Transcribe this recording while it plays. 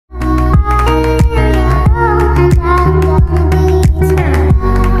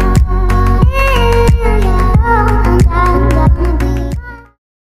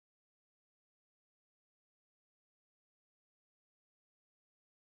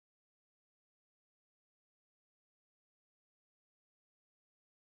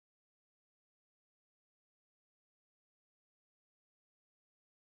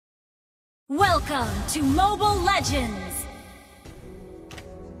Welcome to Mobile Legends!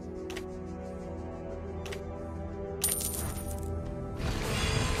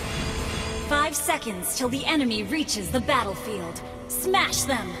 Five seconds till the enemy reaches the battlefield. Smash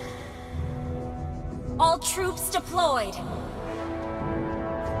them! All troops deployed!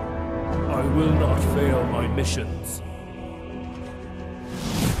 I will not fail my missions.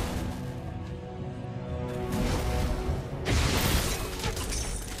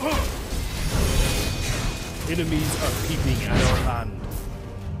 Enemies are peeping at our land.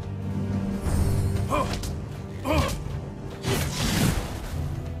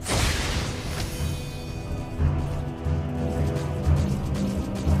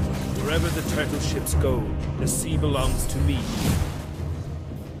 Wherever the turtle ships go, the sea belongs to me.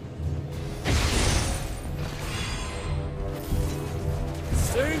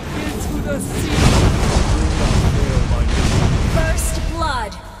 Sink into the sea! I will not fail my mission. First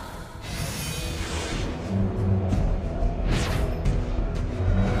blood!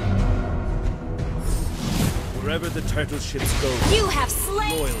 Wherever the turtle ships go, you have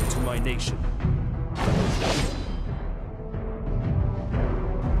slain! Loyal to my nation.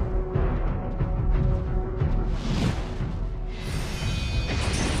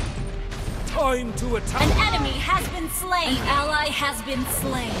 Time to attack! An enemy has been slain! An ally has been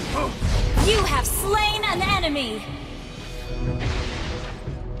slain! You have slain an enemy!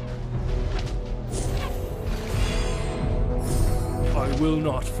 I will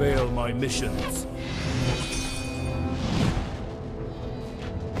not fail my missions.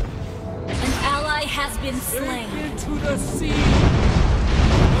 Has been slain. Sink into the sea!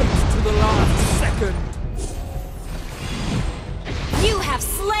 Fight to the last second! You have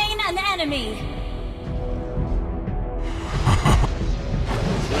slain an enemy!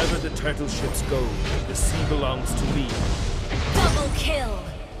 Wherever the turtle ships go, the sea belongs to me. Double kill!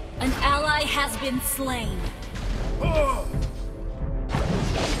 An ally has been slain.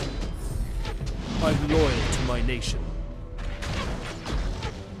 I'm loyal to my nation.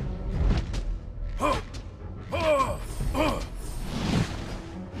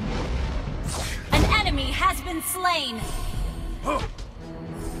 An enemy has been slain!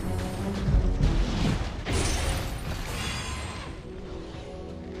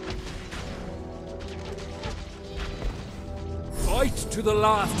 Fight to the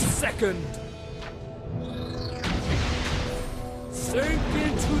last second! Sink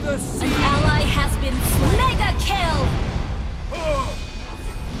into the sea! An ally has been slain! Mega kill!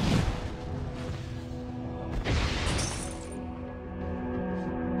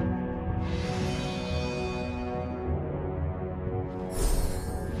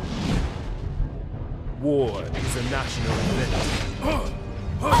 War is a national event.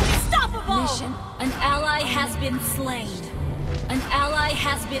 Unstoppable! Mission. An ally has been slain. An ally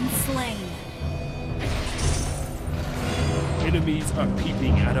has been slain. Enemies are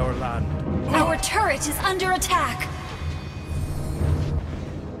peeping at our land. Our turret is under attack.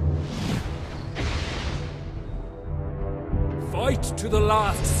 Fight to the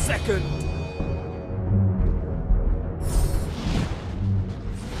last second!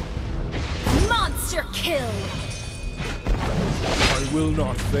 Monster kill! I will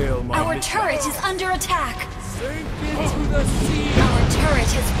not fail my Our mission. turret is under attack. Sink into the sea! Our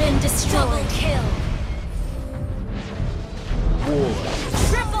turret has been destroyed. Double kill. War.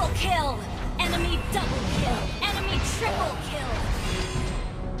 Triple kill. Enemy double kill. Enemy triple kill.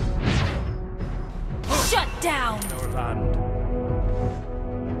 Shut down. Our land.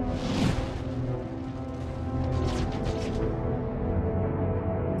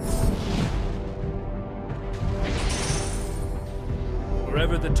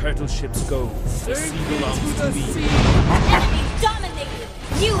 Wherever the turtle ships go, the sea belongs to me. Enemy dominated!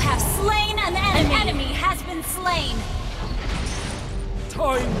 You have slain an enemy! An enemy has been slain!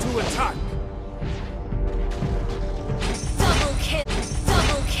 Time to attack! Double kill!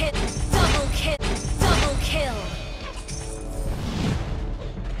 Double kill! Double kill! Double kill!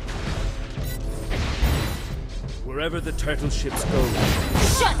 Wherever the turtle ships go,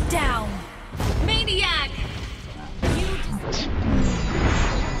 shut down! Maniac!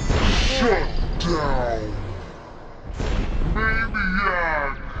 Shut down!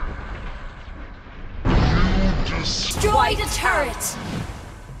 Maniac! You destroyed a turret!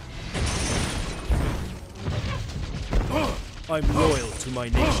 I'm loyal to my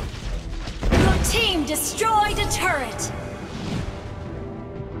nation. Your team destroyed a turret!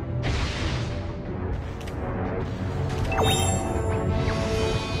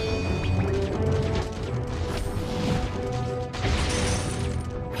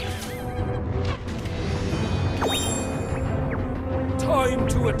 Time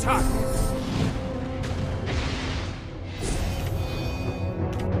to attack!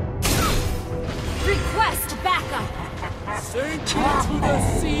 Sink into the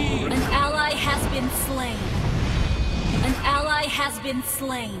sea! An ally has been slain. An ally has been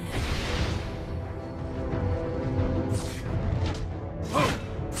slain.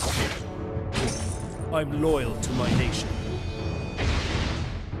 I'm loyal to my nation.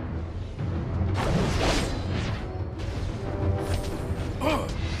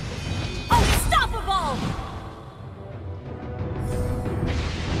 Unstoppable!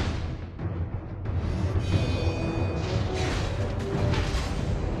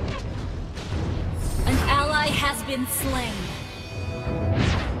 An ally has been slain.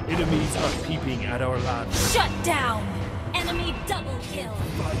 Enemies are peeping at our land. Shut down! Enemy double kill.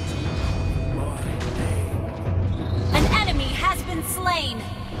 Fight my name. An enemy has been slain.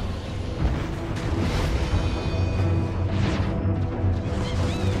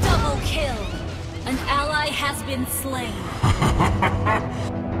 Double kill. An ally has been slain.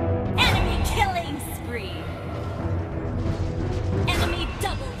 Enemy killing spree. Enemy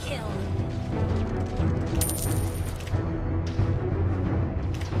double kill.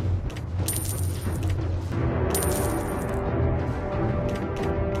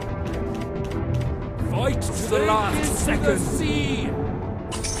 Fight to the last second. Sea.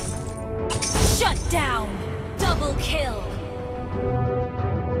 Shut down. Double kill.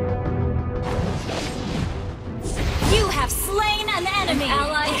 You have slain an enemy. An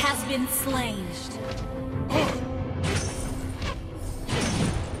ally has been slain.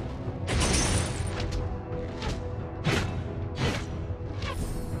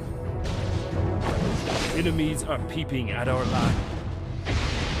 Enemies are peeping at our land.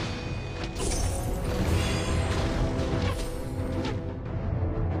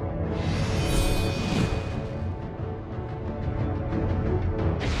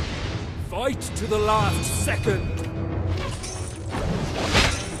 Fight to the last second.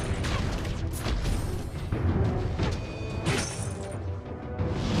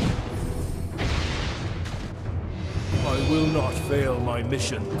 I will not fail my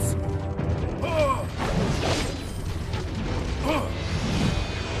missions.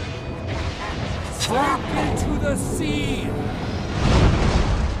 Sink into the sea!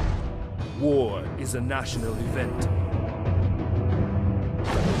 War is a national event.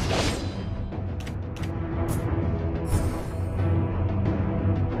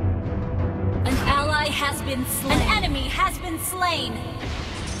 An ally has been slain. An enemy has been slain.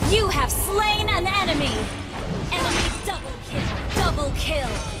 You have slain an enemy. Enemy double kill. Double kill.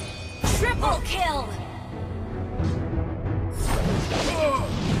 Triple kill.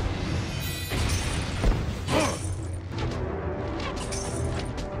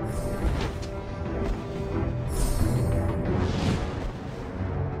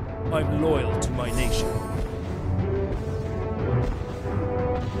 I'm loyal to my nation.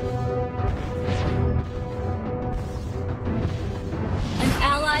 An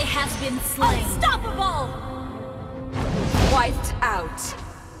ally has been slain. Unstoppable! Wiped out.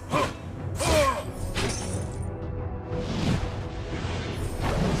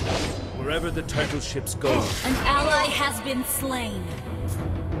 Wherever the turtle ships go, An ally has been slain.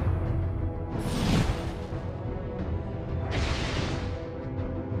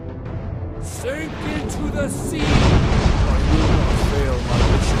 sink into the sea! I will not fail my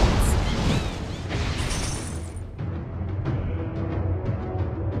missions.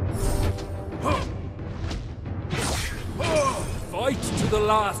 Fight to the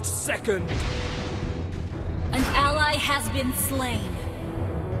last second! An ally has been slain.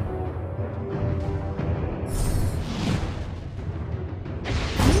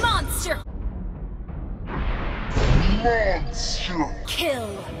 Monster Monster! kill.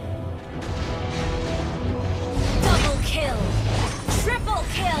 Double kill. Triple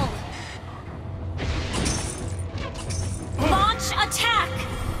kill. Launch attack.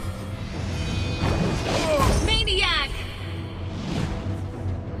 Maniac.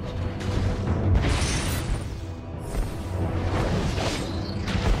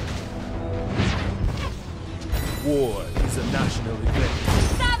 War is a national event.